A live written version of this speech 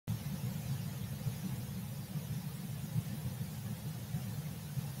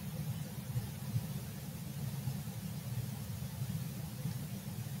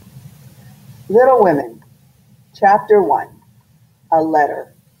Little Women, Chapter 1. A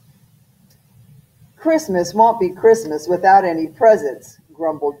Letter. "Christmas won't be Christmas without any presents,"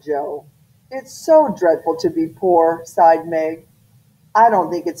 grumbled Joe. "It's so dreadful to be poor," sighed Meg. "I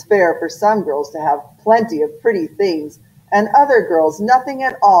don't think it's fair for some girls to have plenty of pretty things and other girls nothing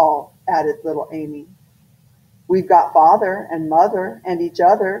at all," added little Amy. "We've got father and mother and each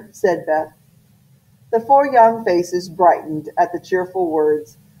other," said Beth. The four young faces brightened at the cheerful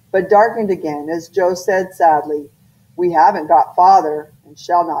words, but darkened again as Joe said sadly, "We haven't got father, and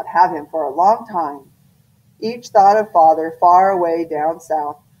shall not have him for a long time." Each thought of father far away down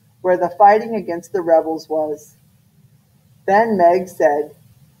south, where the fighting against the rebels was. Then Meg said,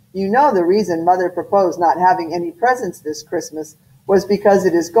 "You know the reason Mother proposed not having any presents this Christmas was because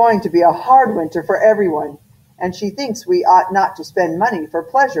it is going to be a hard winter for everyone, and she thinks we ought not to spend money for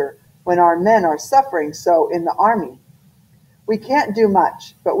pleasure when our men are suffering so in the army. We can't do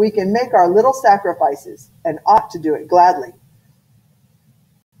much, but we can make our little sacrifices, and ought to do it gladly.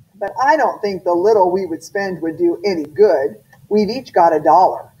 But I don't think the little we would spend would do any good. We've each got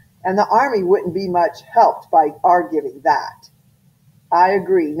 $1, and the army wouldn't be much helped by our giving that." "I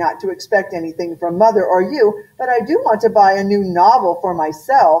agree not to expect anything from Mother or you, but I do want to buy a new novel for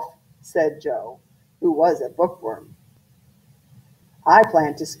myself," said Joe, who was a bookworm. "I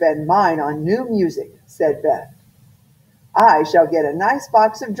plan to spend mine on new music," said Beth. "I shall get a nice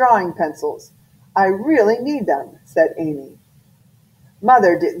box of drawing pencils. I really need them," said Amy.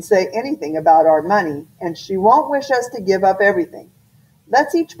 "Mother didn't say anything about our money, and she won't wish us to give up everything.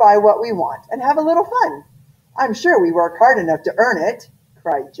 Let's each buy what we want and have a little fun. I'm sure we work hard enough to earn it,"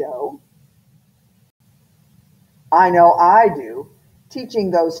 cried Joe. "I know I do,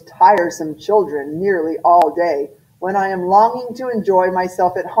 teaching those tiresome children nearly all day when I am longing to enjoy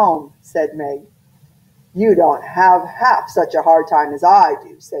myself at home," said Meg. "You don't have half such a hard time as I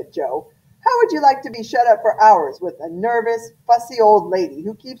do," said Joe. "How would you like to be shut up for hours with a nervous, fussy old lady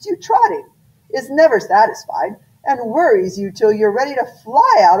who keeps you trotting, is never satisfied, and worries you till you're ready to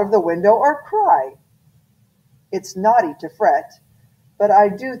fly out of the window or cry? It's naughty to fret, but I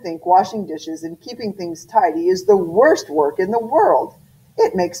do think washing dishes and keeping things tidy is the worst work in the world.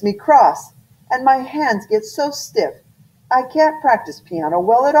 It makes me cross, and my hands get so stiff I can't practice piano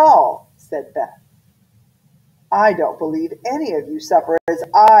well at all," said Beth. "I don't believe any of you suffer as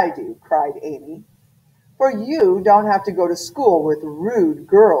I do," cried Amy. "For you don't have to go to school with rude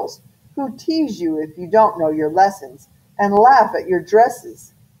girls who tease you if you don't know your lessons and laugh at your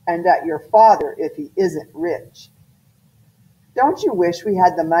dresses and at your father if he isn't rich. Don't you wish we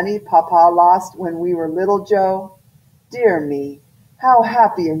had the money Papa lost when we were little, Joe? Dear me, how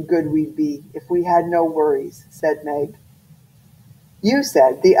happy and good we'd be if we had no worries," said Meg. "You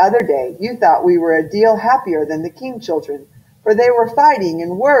said the other day you thought we were a deal happier than the King children, for they were fighting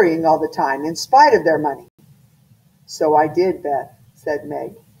and worrying all the time in spite of their money." "So I did, Beth," said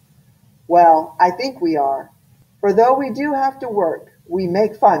Meg. "Well, I think we are, for though we do have to work, we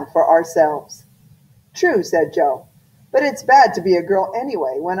make fun for ourselves." "True," said Joe, "but it's bad to be a girl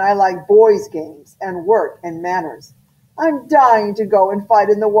anyway when I like boys' games and work and manners. I'm dying to go and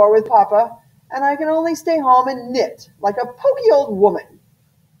fight in the war with Papa, and I can only stay home and knit like a poky old woman."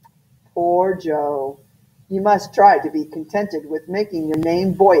 "Poor Joe. You must try to be contented with making your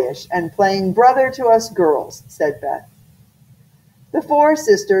name boyish and playing brother to us girls," said Beth. The four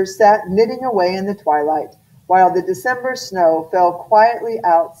sisters sat knitting away in the twilight, while the December snow fell quietly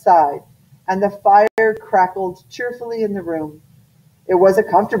outside, and the fire crackled cheerfully in the room. It was a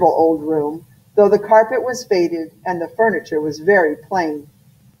comfortable old room, though the carpet was faded and the furniture was very plain.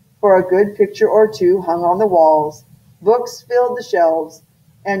 For a good picture or two hung on the walls, books filled the shelves,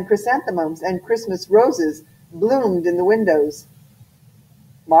 and chrysanthemums and Christmas roses bloomed in the windows.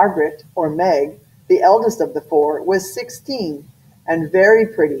 Margaret, or Meg, the eldest of the four, was 16, and very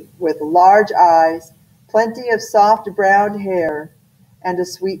pretty, with large eyes, plenty of soft brown hair, and a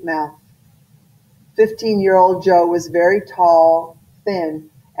sweet mouth. 15-year-old Joe was very tall, thin,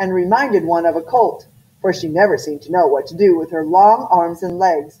 and reminded one of a colt, for she never seemed to know what to do with her long arms and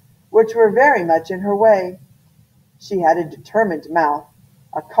legs, which were very much in her way. She had a determined mouth,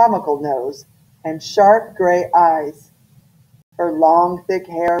 a comical nose, and sharp gray eyes. Her long, thick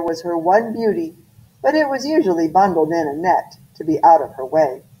hair was her one beauty, but it was usually bundled in a net to be out of her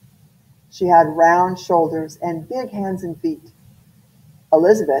way. She had round shoulders and big hands and feet.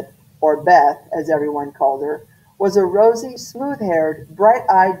 Elizabeth, or Beth, as everyone called her, was a rosy, smooth-haired,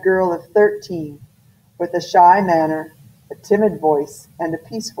 bright-eyed girl of 13, with a shy manner, a timid voice, and a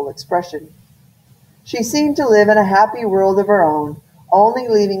peaceful expression. She seemed to live in a happy world of her own, only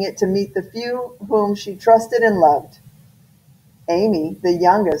leaving it to meet the few whom she trusted and loved. Amy, the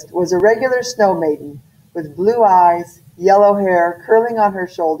youngest, was a regular snow maiden, with blue eyes, yellow hair curling on her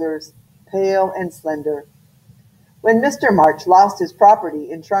shoulders, pale and slender. When Mr. March lost his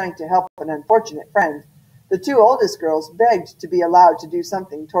property in trying to help an unfortunate friend, the two oldest girls begged to be allowed to do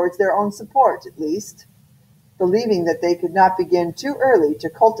something towards their own support, at least. Believing that they could not begin too early to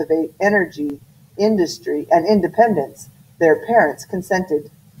cultivate energy, industry, and independence, their parents consented.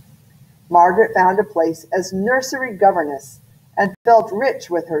 Margaret found a place as nursery governess and felt rich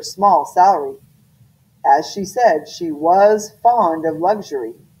with her small salary. As she said, she was fond of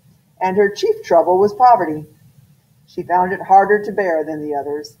luxury, and her chief trouble was poverty. She found it harder to bear than the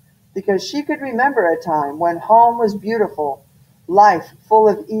others, because she could remember a time when home was beautiful, life full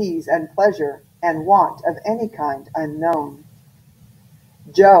of ease and pleasure, and want of any kind unknown.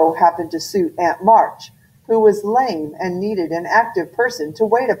 Jo happened to suit Aunt March, who was lame and needed an active person to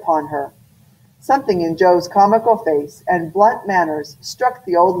wait upon her. Something in Jo's comical face and blunt manners struck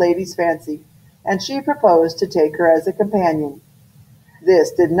the old lady's fancy, and she proposed to take her as a companion.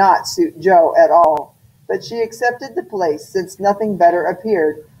 This did not suit Jo at all, but she accepted the place since nothing better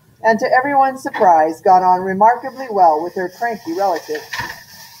appeared, and to everyone's surprise got on remarkably well with her cranky relative.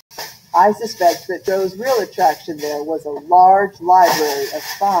 I suspect that Jo's real attraction there was a large library of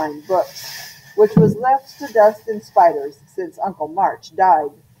fine books, which was left to dust and spiders since Uncle March died.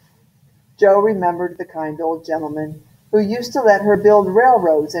 Jo remembered the kind old gentleman who used to let her build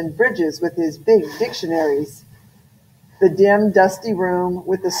railroads and bridges with his big dictionaries. The dim, dusty room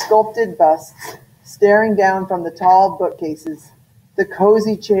with the sculpted busts staring down from the tall bookcases, the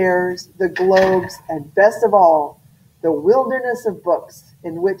cozy chairs, the globes, and best of all, the wilderness of books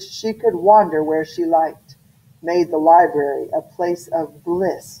in which she could wander where she liked, made the library a place of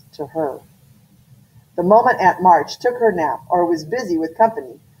bliss to her. The moment Aunt March took her nap or was busy with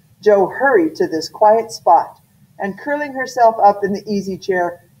company, Jo hurried to this quiet spot, and curling herself up in the easy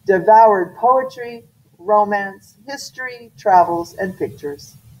chair, devoured poetry, romance, history, travels, and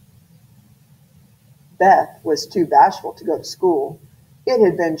pictures. Beth was too bashful to go to school. It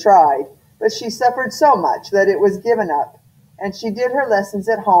had been tried, but she suffered so much that it was given up, and she did her lessons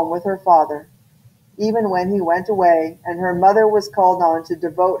at home with her father. Even when he went away and her mother was called on to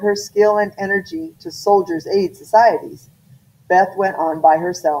devote her skill and energy to soldiers' aid societies, Beth went on by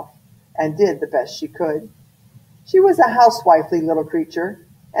herself and did the best she could. She was a housewifely little creature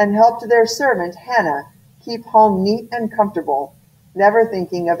and helped their servant Hannah keep home neat and comfortable, never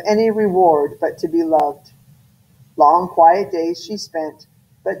thinking of any reward but to be loved. Long, quiet days she spent,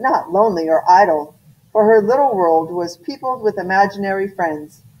 but not lonely or idle, for her little world was peopled with imaginary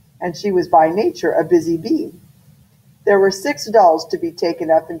friends, and she was by nature a busy bee. There were 6 dolls to be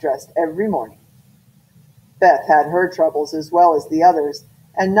taken up and dressed every morning. Beth had her troubles as well as the others,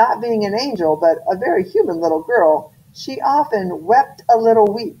 and not being an angel but a very human little girl, she often wept a little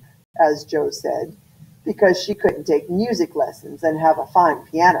weep, as Jo said, because she couldn't take music lessons and have a fine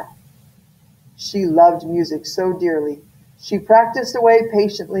piano. She loved music so dearly. She practiced away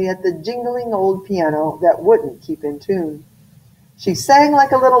patiently at the jingling old piano that wouldn't keep in tune. She sang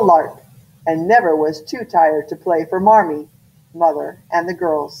like a little lark, and never was too tired to play for Marmee, mother, and the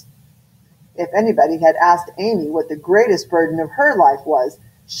girls. If anybody had asked Amy what the greatest burden of her life was,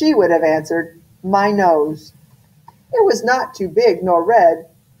 she would have answered, "My nose." It was not too big nor red,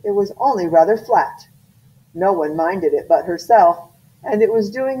 it was only rather flat. No one minded it but herself, and it was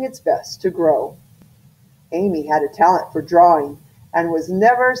doing its best to grow. Amy had a talent for drawing, and was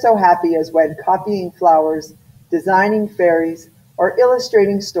never so happy as when copying flowers, designing fairies, or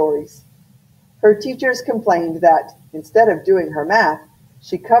illustrating stories. Her teachers complained that, instead of doing her math,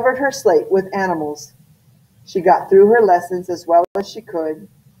 she covered her slate with animals. She got through her lessons as well as she could.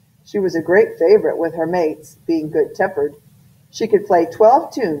 She was a great favorite with her mates, being good-tempered. She could play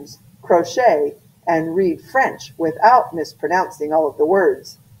 12 tunes, crochet, and read French without mispronouncing all of the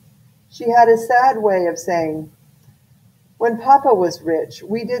words. She had a sad way of saying, "When Papa was rich,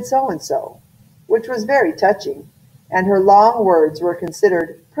 we did so-and-so," which was very touching, and her long words were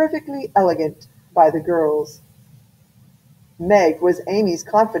considered perfectly elegant by the girls. Meg was Amy's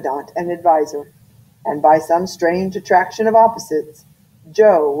confidant and adviser, and by some strange attraction of opposites,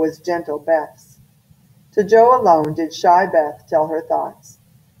 Jo was gentle Beth's. To Jo alone did shy Beth tell her thoughts.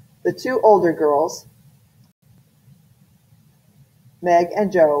 The 2 older girls, Meg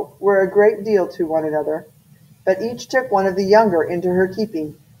and Jo, were a great deal to one another, but each took one of the younger into her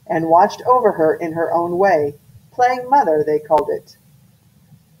keeping and watched over her in her own way, playing mother, they called it.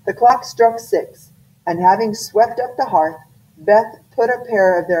 The clock struck 6, and having swept up the hearth, Beth put a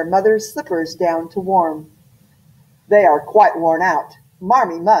pair of their mother's slippers down to warm. "They are quite worn out.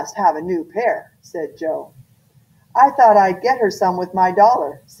 Marmee must have a new pair," said Jo. I thought I'd get her some with my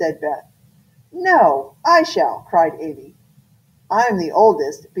dollar, said Beth. No, I shall, cried Amy. I'm the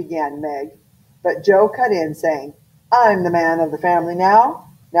oldest, began Meg, but Joe cut in, saying, I'm the man of the family now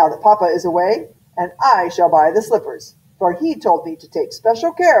that Papa is away, and I shall buy the slippers, for he told me to take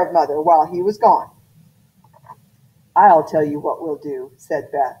special care of Mother while he was gone. I'll tell you what we'll do,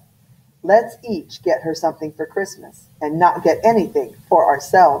 said Beth. Let's each get her something for Christmas, and not get anything for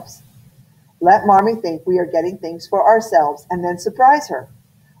ourselves. Let Marmee think we are getting things for ourselves, and then surprise her.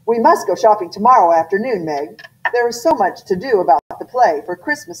 We must go shopping tomorrow afternoon, Meg. There is so much to do about the play for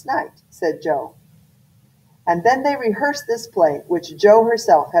Christmas night, said Joe. And then they rehearsed this play, which Joe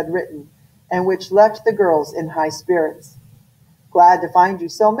herself had written, and which left the girls in high spirits. Glad to find you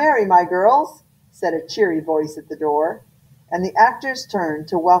so merry, my girls, said a cheery voice at the door, and the actors turned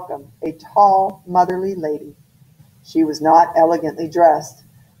to welcome a tall, motherly lady. She was not elegantly dressed,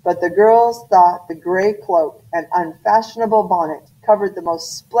 but the girls thought the gray cloak and unfashionable bonnet covered the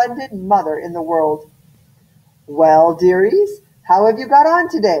most splendid mother in the world. Well, dearies, how have you got on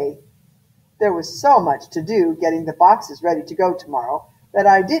today? There was so much to do getting the boxes ready to go tomorrow that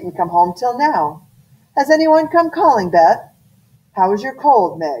I didn't come home till now. Has anyone come calling, Beth? How is your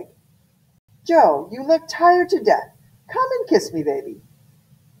cold, Meg? Joe, you look tired to death. Come and kiss me, baby.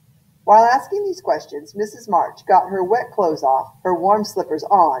 While asking these questions, Mrs. March got her wet clothes off, her warm slippers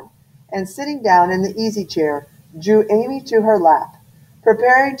on, and sitting down in the easy chair, drew Amy to her lap,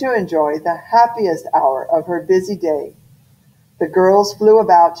 preparing to enjoy the happiest hour of her busy day. The girls flew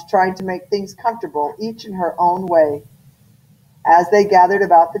about, trying to make things comfortable, each in her own way. As they gathered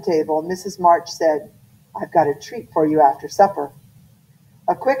about the table, Mrs. March said, I've got a treat for you after supper.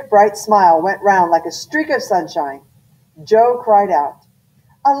 A quick, bright smile went round like a streak of sunshine. Joe cried out,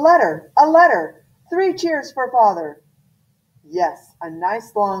 A letter! A letter! 3 cheers for Father! Yes, a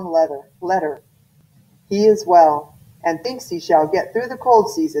nice long letter. He is well, and thinks he shall get through the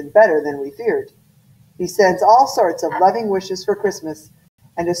cold season better than we feared. He sends all sorts of loving wishes for Christmas,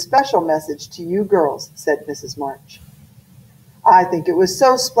 and a special message to you girls, said Mrs. March. I think it was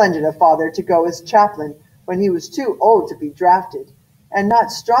so splendid of Father to go as chaplain when he was too old to be drafted, and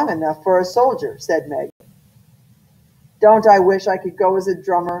not strong enough for a soldier, said Meg. Don't I wish I could go as a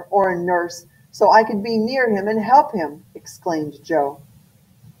drummer or a nurse, so I could be near him and help him, exclaimed Joe.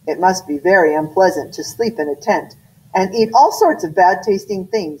 It must be very unpleasant to sleep in a tent, and eat all sorts of bad-tasting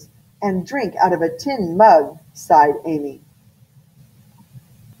things, and drink out of a tin mug, sighed Amy.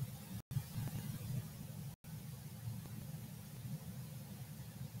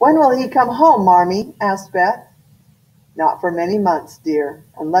 When will he come home, Marmee? Asked Beth. Not for many months, dear,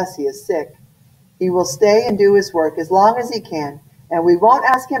 unless he is sick. He will stay and do his work as long as he can, and we won't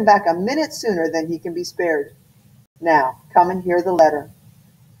ask him back a minute sooner than he can be spared. Now, come and hear the letter.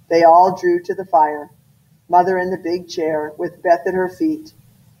 They all drew to the fire, Mother in the big chair, with Beth at her feet,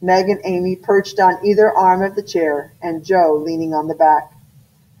 Meg and Amy perched on either arm of the chair, and Joe leaning on the back.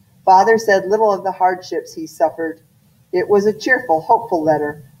 Father said little of the hardships he suffered. It was a cheerful, hopeful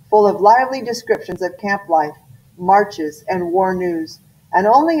letter, full of lively descriptions of camp life, marches, and war news, and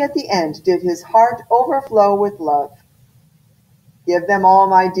only at the end did his heart overflow with love. Give them all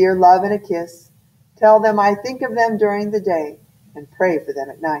my dear love and a kiss. Tell them I think of them during the day, and pray for them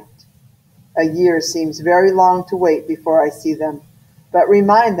at night. A year seems very long to wait before I see them, but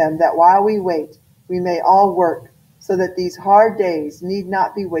remind them that while we wait, we may all work, so that these hard days need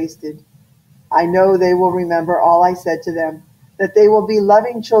not be wasted. I know they will remember all I said to them, that they will be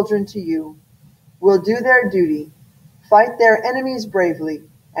loving children to you, will do their duty, fight their enemies bravely,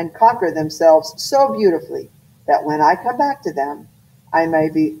 and conquer themselves so beautifully that when I come back to them, I may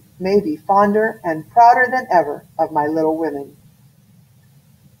be fonder and prouder than ever of my little women.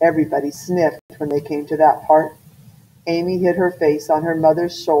 Everybody sniffed when they came to that part. Amy hid her face on her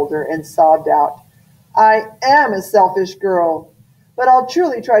mother's shoulder and sobbed out, I am a selfish girl, but I'll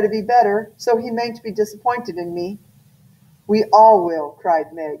truly try to be better, so he mayn't be disappointed in me. We all will,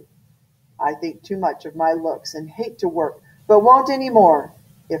 cried Meg. I think too much of my looks and hate to work, but won't any more,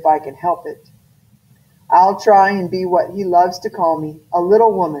 if I can help it. I'll try and be what he loves to call me, a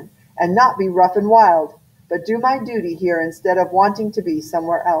little woman, and not be rough and wild, but do my duty here instead of wanting to be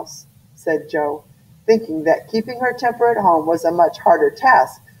somewhere else, said Joe, thinking that keeping her temper at home was a much harder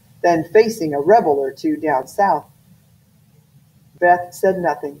task than facing a rebel or two down south. Beth said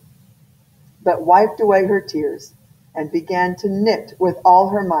nothing, but wiped away her tears and began to knit with all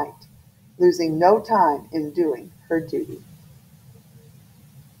her might, losing no time in doing her duty.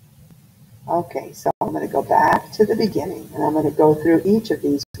 Okay, so I'm going to go back to the beginning, and I'm going to go through each of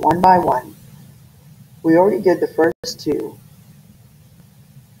these one by one. We already did the first two.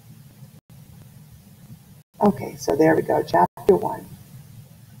 Okay, so there we go, chapter 1.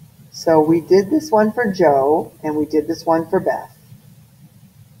 So we did this one for Joe, and we did this one for Beth.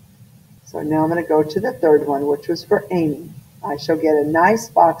 So now I'm going to go to the third one, which was for Amy. I shall get a nice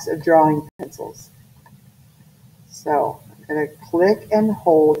box of drawing pencils. So I'm going to click and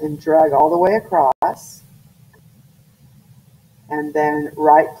hold and drag all the way across. And then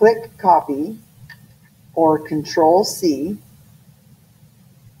right-click copy or Control-C.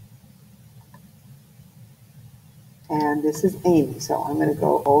 And this is Amy. So I'm going to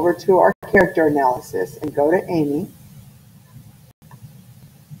go over to our character analysis and go to Amy.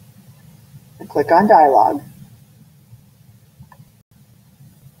 And click on dialogue.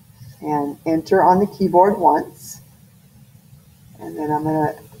 And enter on the keyboard once. And then I'm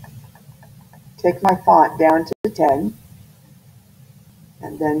going to take my font down to 10.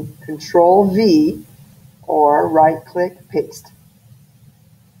 And then Control-V or right-click paste.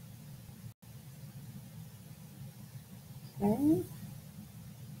 Okay.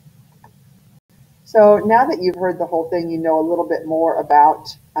 So now that you've heard the whole thing, you know a little bit more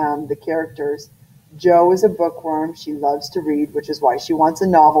about the characters. Jo is a bookworm. She loves to read, which is why she wants a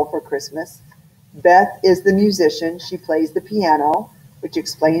novel for Christmas. Beth is the musician. She plays the piano, which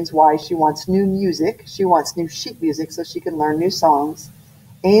explains why she wants new music. She wants new sheet music so she can learn new songs.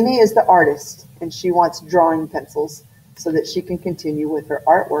 Amy is the artist, and she wants drawing pencils so that she can continue with her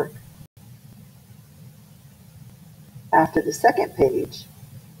artwork. After the second page,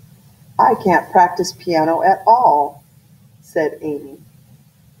 I can't practice piano at all, said Amy.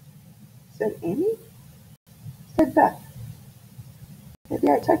 Said Amy? Said Beth.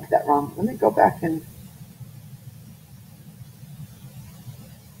 Maybe I typed that wrong. Let me go back and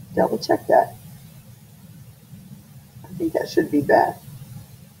double check that. I think that should be Beth.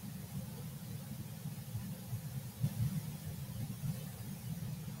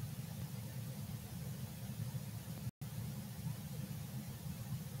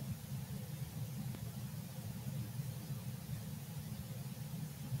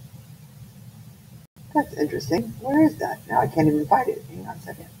 That's interesting. Where is that? Now I can't even find it. Hang on a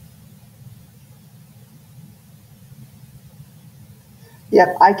second.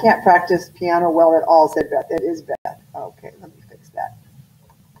 Yep, I can't practice piano well at all, said Beth. It is Beth. Okay, let me fix that.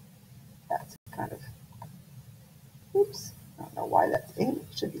 That's kind of, oops. I don't know why that's Amy.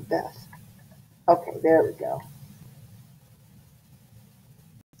 It should be Beth. Okay, there we go.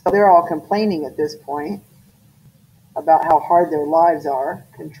 So they're all complaining at this point about how hard their lives are.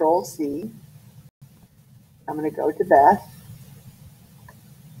 Control-C. I'm going to go to Beth.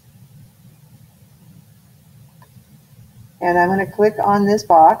 And I'm going to click on this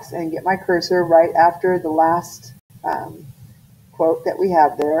box and get my cursor right after the last quote that we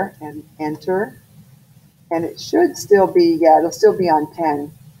have there and enter. And it should still be, yeah, it'll still be on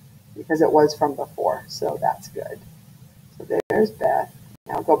 10 because it was from before. So that's good. So there's Beth.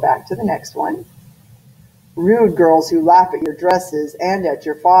 Now go back to the next one. Rude girls who laugh at your dresses and at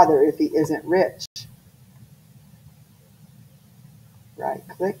your father if he isn't rich. Right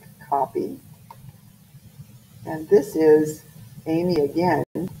click, copy. And this is Amy again.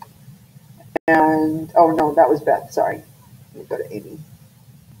 And, oh no, that was Beth, sorry. Let me go to Amy.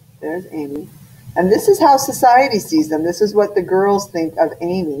 There's Amy. And this is how society sees them. This is what the girls think of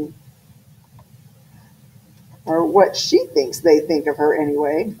Amy. Or what she thinks they think of her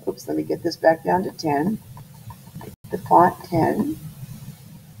anyway. Oops, let me get this back down to 10. Make the font 10.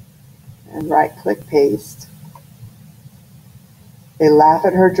 And right click paste. They laugh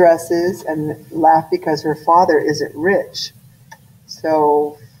at her dresses and laugh because her father isn't rich.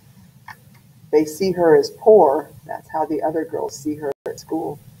 So they see her as poor. That's how the other girls see her at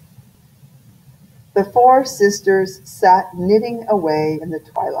school. The four sisters sat knitting away in the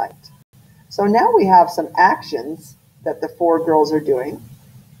twilight. So now we have some actions that the four girls are doing.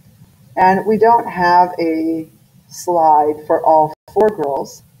 And we don't have a slide for all four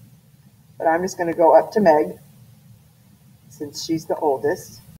girls. But I'm just going to go up to Meg, since she's the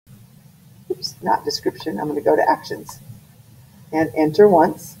oldest. Oops, not description. I'm going to go to actions. And enter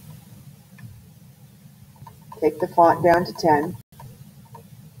once. Take the font down to 10.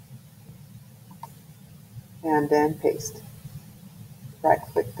 And then paste. Right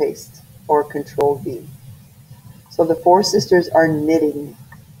click paste or Control-V. So the four sisters are knitting.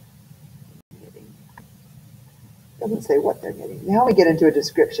 Doesn't say what they're knitting. Now we get into a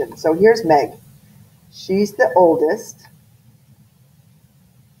description. So here's Meg. She's the oldest.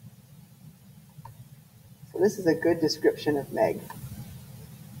 So this is a good description of Meg.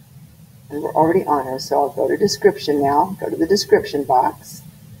 And we're already on her, so I'll go to description now. Go to the description box.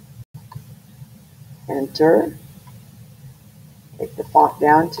 Enter. Take the font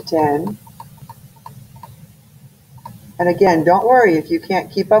down to 10. And again, don't worry if you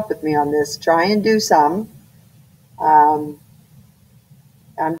can't keep up with me on this. Try and do some. I'm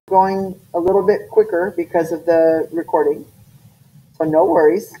going a little bit quicker because of the recording. So no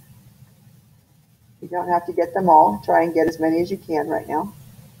worries. You don't have to get them all. Try and get as many as you can right now.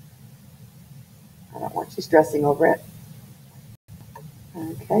 I don't want you stressing over it.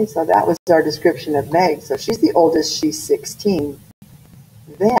 Okay, so that was our description of Meg. So she's the oldest, she's 16.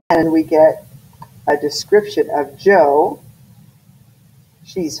 Then we get a description of Joe.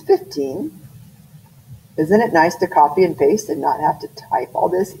 She's 15. Isn't it nice to copy and paste and not have to type all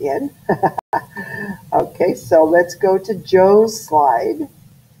this in? Okay, so let's go to Joe's slide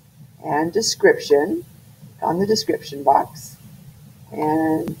and description on the description box.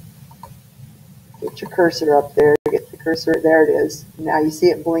 And get your cursor up there. Get the cursor. There it is. Now you see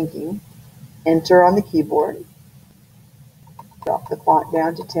it blinking. Enter on the keyboard. Drop the font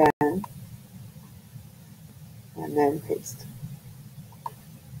down to 10. And then paste.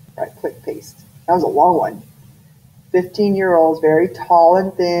 Right click paste. That was a long one. 15-year-old, very tall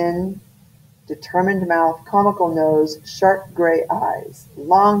and thin, determined mouth, comical nose, sharp gray eyes.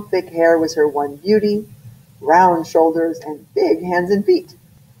 Long thick hair was her one beauty, round shoulders, and big hands and feet.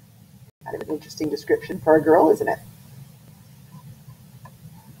 Kind of an interesting description for a girl, isn't it?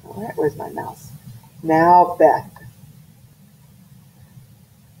 All right, where's my mouse? Now Beth.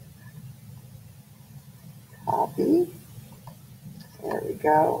 Copy. There we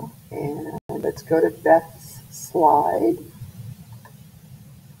go. And let's go to Beth's slide.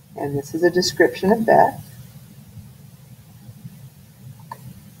 And this is a description of Beth.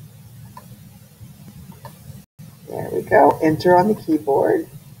 There we go. Enter on the keyboard.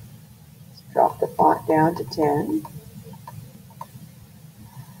 Let's drop the font down to 10.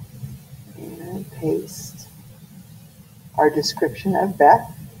 And paste our description of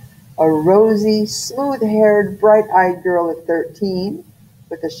Beth. A rosy, smooth-haired, bright-eyed girl of 13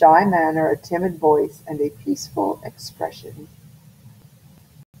 with a shy manner, a timid voice, and a peaceful expression.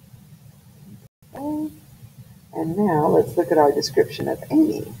 Okay. And now let's look at our description of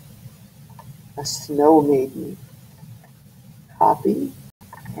Amy. A snow maiden. Copy.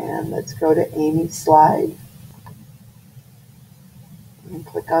 And let's go to Amy's slide. And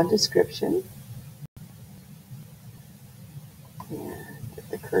click on description. And get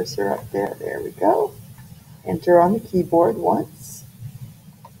the cursor up there. There we go. Enter on the keyboard once.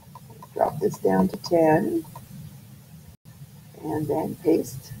 Drop this down to 10. And then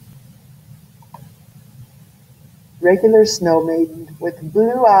paste. Regular snow maiden with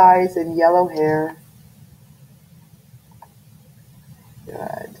blue eyes and yellow hair.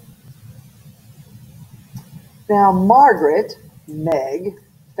 Good. Now Margaret, Meg,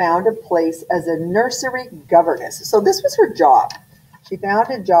 found a place as a nursery governess. So this was her job. She found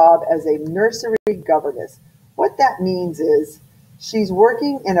a job as a nursery governess. What that means is she's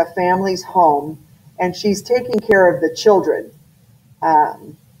working in a family's home and she's taking care of the children.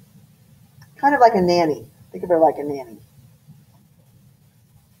 Kind of like a nanny. Think of her like a nanny.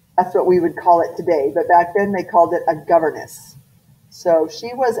 That's what we would call it today, but back then they called it a governess. So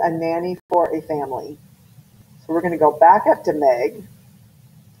she was a nanny for a family. So we're going to go back up to Meg,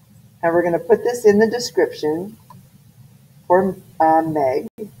 and we're going to put this in the description for Meg.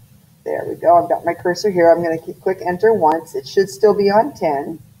 There we go. I've got my cursor here. I'm going to click enter once. It should still be on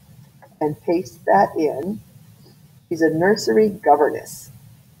 10, and paste that in. She's a nursery governess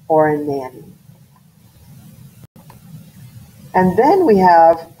or a nanny. And then we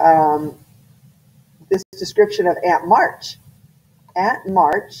have this description of Aunt March. Aunt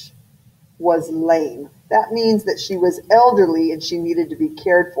March was lame. That means that she was elderly and she needed to be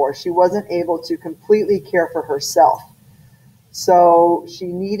cared for. She wasn't able to completely care for herself. So she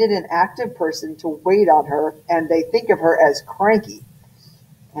needed an active person to wait on her, and they think of her as cranky.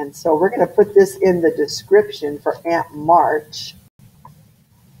 And so we're going to put this in the description for Aunt March.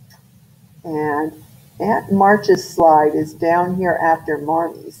 And Aunt March's slide is down here after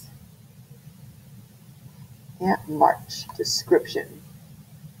Marmy's. Aunt March description.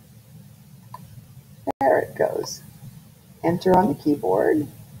 There it goes. Enter on the keyboard.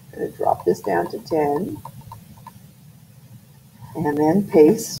 I'm going to drop this down to 10. And then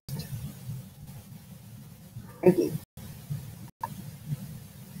paste. Cranky.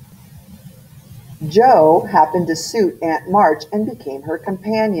 Joe happened to suit Aunt March and became her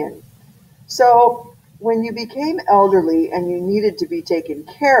companion. So when you became elderly and you needed to be taken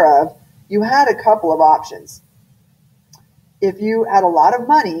care of, you had a couple of options. If you had a lot of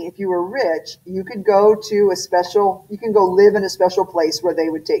money, if you were rich, you could go to you can go live in a special place where they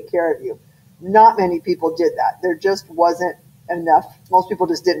would take care of you. Not many people did that. There just wasn't enough. Most people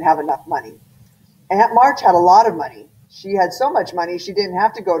just didn't have enough money. Aunt March had a lot of money. she had so much money, she didn't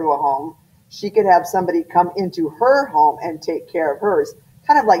have to go to a home. She could have somebody come into her home and take care of hers,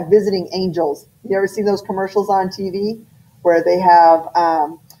 kind of like visiting angels. You ever seen those commercials on TV where they have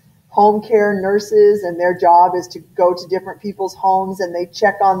home care nurses and their job is to go to different people's homes and they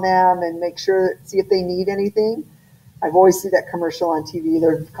check on them and make sure, see if they need anything? I've always seen that commercial on TV.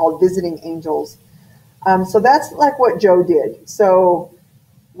 They're called visiting angels. So that's like what Jo did. So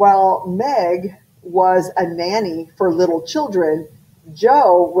while Meg was a nanny for little children,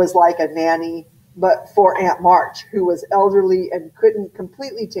 Jo was like a nanny, but for Aunt March, who was elderly and couldn't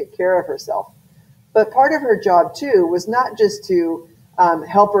completely take care of herself. But part of her job, too, was not just to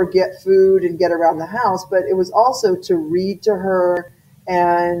help her get food and get around the house, but it was also to read to her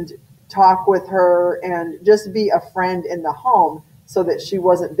and talk with her and just be a friend in the home so that she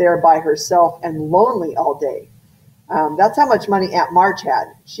wasn't there by herself and lonely all day. That's how much money Aunt March had.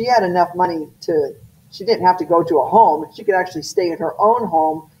 She had enough money she didn't have to go to a home. She could actually stay in her own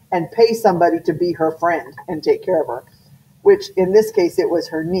home and pay somebody to be her friend and take care of her, which in this case, it was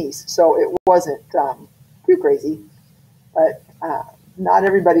her niece. So it wasn't too crazy, but not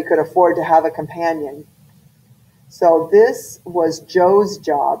everybody could afford to have a companion. So this was Jo's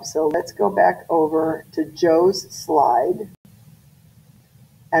job. So let's go back over to Jo's slide.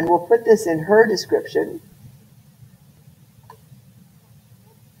 And we'll put this in her description.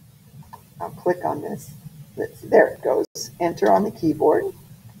 I'll click on this. There it goes. Enter on the keyboard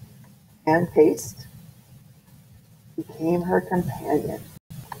and paste. Became her companion.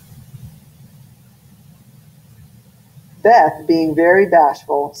 Beth, being very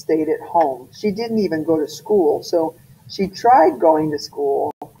bashful, stayed at home. She didn't even go to school. So she tried going to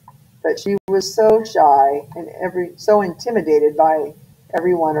school, but she was so shy and so intimidated by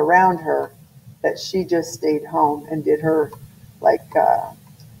everyone around her that she just stayed home and did her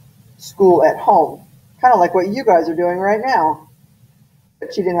school at home, kind of like what you guys are doing right now.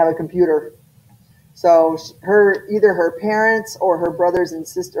 But she didn't have a computer. So either her parents or her brothers and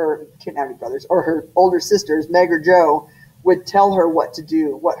sisters, didn't have any brothers, or her older sisters, Meg or Jo, would tell her what to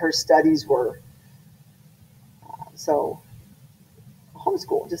do, what her studies were. So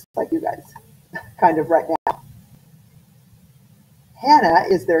homeschool, just like you guys, kind of right now. Hannah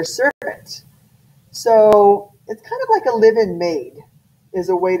is their servant. So it's kind of like a live-in maid is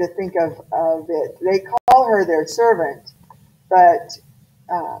a way to think of it. They call her their servant, but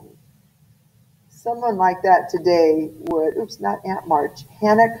someone like that today would, not Aunt March.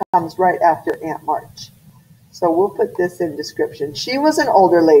 Hannah comes right after Aunt March. So we'll put this in description. She was an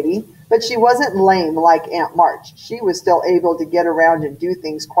older lady, but she wasn't lame like Aunt March. She was still able to get around and do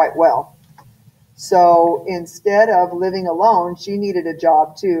things quite well. So instead of living alone, she needed a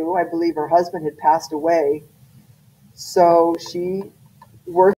job too. I believe her husband had passed away. So she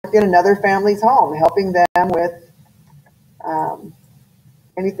worked in another family's home, helping them with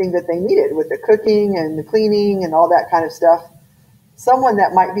anything that they needed, with the cooking and the cleaning and all that kind of stuff. Someone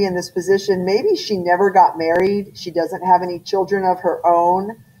that might be in this position, maybe she never got married. She doesn't have any children of her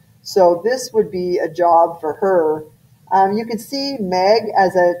own. So this would be a job for her. You can see Meg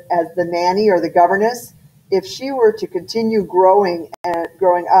as the nanny or the governess. If she were to continue growing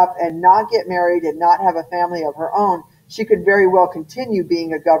up and not get married and not have a family of her own, she could very well continue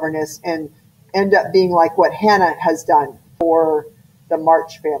being a governess and end up being like what Hannah has done for the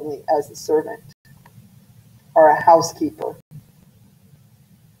March family as a servant or a housekeeper.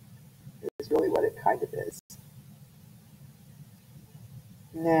 Is really what it kind of is.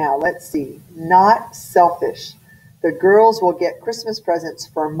 Now, let's see. Not selfish. The girls will get Christmas presents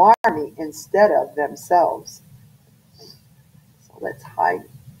for Marmee instead of themselves. So let's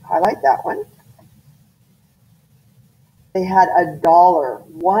highlight that one. They had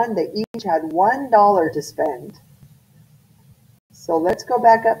 $1. They each had $1 to spend. So let's go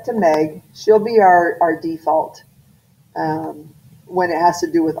back up to Meg. She'll be our default when it has to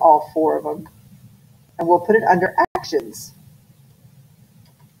do with all four of them. And we'll put it under actions.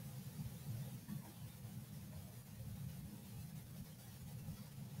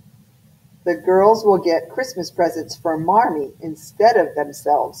 The girls will get Christmas presents for Marmee instead of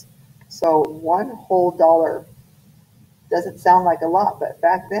themselves. So $1 whole. Doesn't sound like a lot, but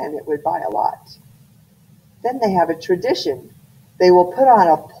back then it would buy a lot. Then they have a tradition. They will put on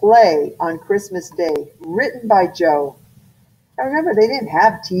a play on Christmas Day written by Jo. Now remember, they didn't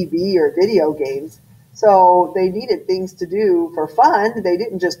have TV or video games, so they needed things to do for fun. They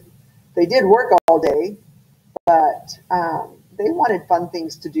did work all day, but they wanted fun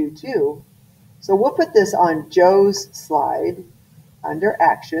things to do too. So we'll put this on Jo's slide under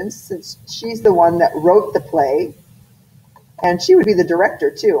actions, since she's the one that wrote the play, and she would be the director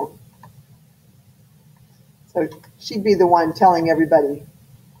too. So she'd be the one telling everybody,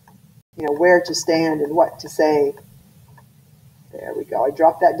 where to stand and what to say. There we go. I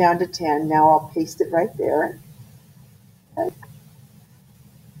dropped that down to 10. Now I'll paste it right there. Okay.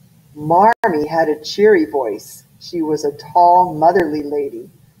 Marmee had a cheery voice. She was a tall, motherly lady.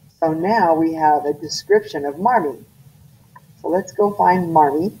 So now we have a description of Marmee. So let's go find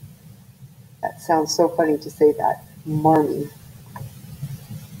Marmee. That sounds so funny to say that. Marmee.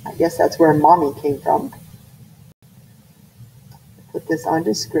 I guess that's where mommy came from. Put this on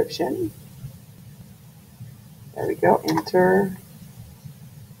description. There we go. Enter.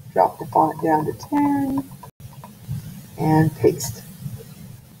 Drop the font down to 10. And paste.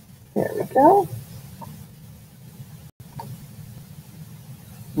 There we go.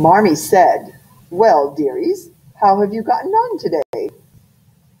 Marmee said, "Well, dearies, how have you gotten on today?"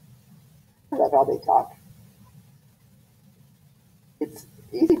 I love how they talk. It's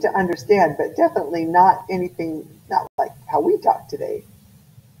easy to understand, but definitely not like how we talk today.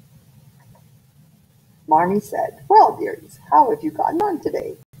 Marmee said, "Well, dearies, how have you gotten on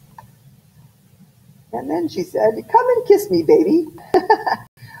today?" And then she said, "Come and kiss me, baby."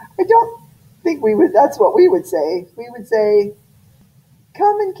 I don't think that's what we would say. We would say,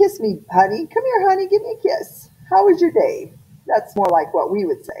 "Come and kiss me, honey. Come here, honey, give me a kiss. How was your day?" That's more like what we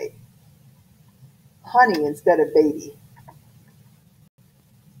would say. Honey instead of baby.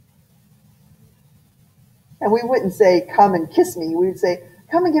 And we wouldn't say, "Come and kiss me." We would say,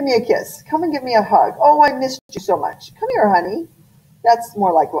 "Come and give me a kiss. Come and give me a hug. Oh, I missed you so much. Come here, honey." That's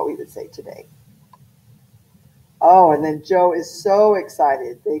more like what we would say today. Oh, and then Joe is so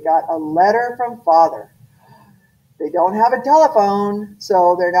excited. They got a letter from Father. They don't have a telephone,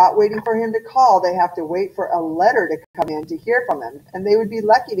 so they're not waiting for him to call. They have to wait for a letter to come in to hear from him. And they would be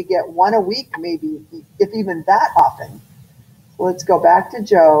lucky to get one a week, maybe, if even that often. So let's go back to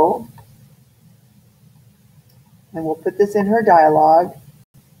Joe. And we'll put this in her dialogue.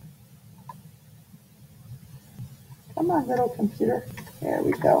 Come on, little computer. There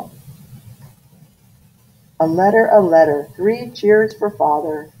we go. A letter, 3 cheers for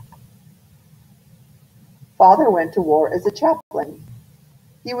Father. Father went to war as a chaplain.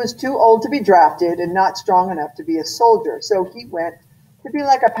 He was too old to be drafted and not strong enough to be a soldier, so he went to be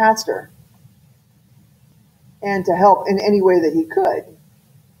like a pastor and to help in any way that he could.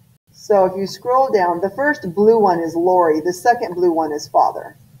 So if you scroll down, the first blue one is Lori, the second blue one is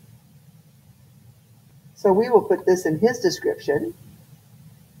Father. So we will put this in his description.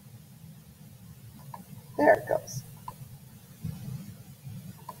 There it goes.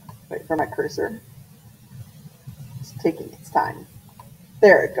 Wait for my cursor. It's taking its time.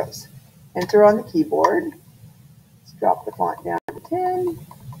 There it goes. Enter on the keyboard. Let's drop the font down to 10.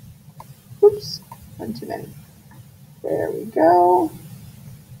 Oops, one too many. There we go.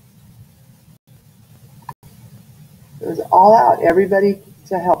 It was all out, everybody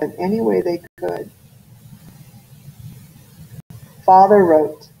to help in any way they could. Father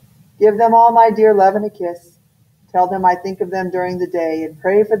wrote, "Give them all my dear love and a kiss. Tell them I think of them during the day and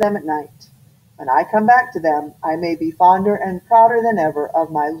pray for them at night. When I come back to them, I may be fonder and prouder than ever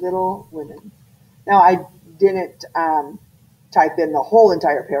of my little women." Now, I didn't type in the whole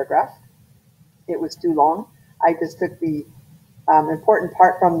entire paragraph. It was too long. I just took the important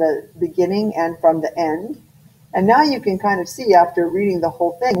part from the beginning and from the end. And now you can kind of see, after reading the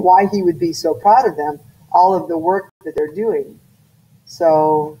whole thing, why he would be so proud of them, all of the work that they're doing.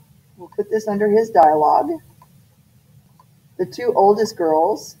 So we'll put this under his dialogue. The 2 oldest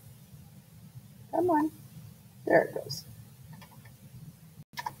girls, come on, there it goes,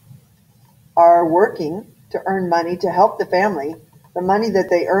 are working to earn money to help the family. The money that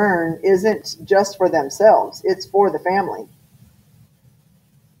they earn isn't just for themselves, it's for the family.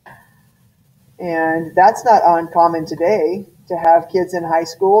 And that's not uncommon today, to have kids in high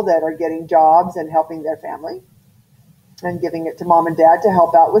school that are getting jobs and helping their family and giving it to mom and dad to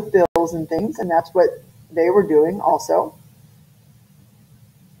help out with bills and things. And that's what they were doing also.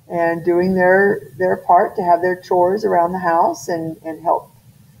 And doing their part to have their chores around the house and help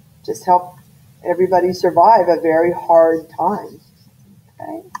everybody survive a very hard time.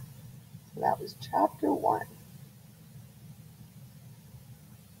 Okay, so that was chapter 1.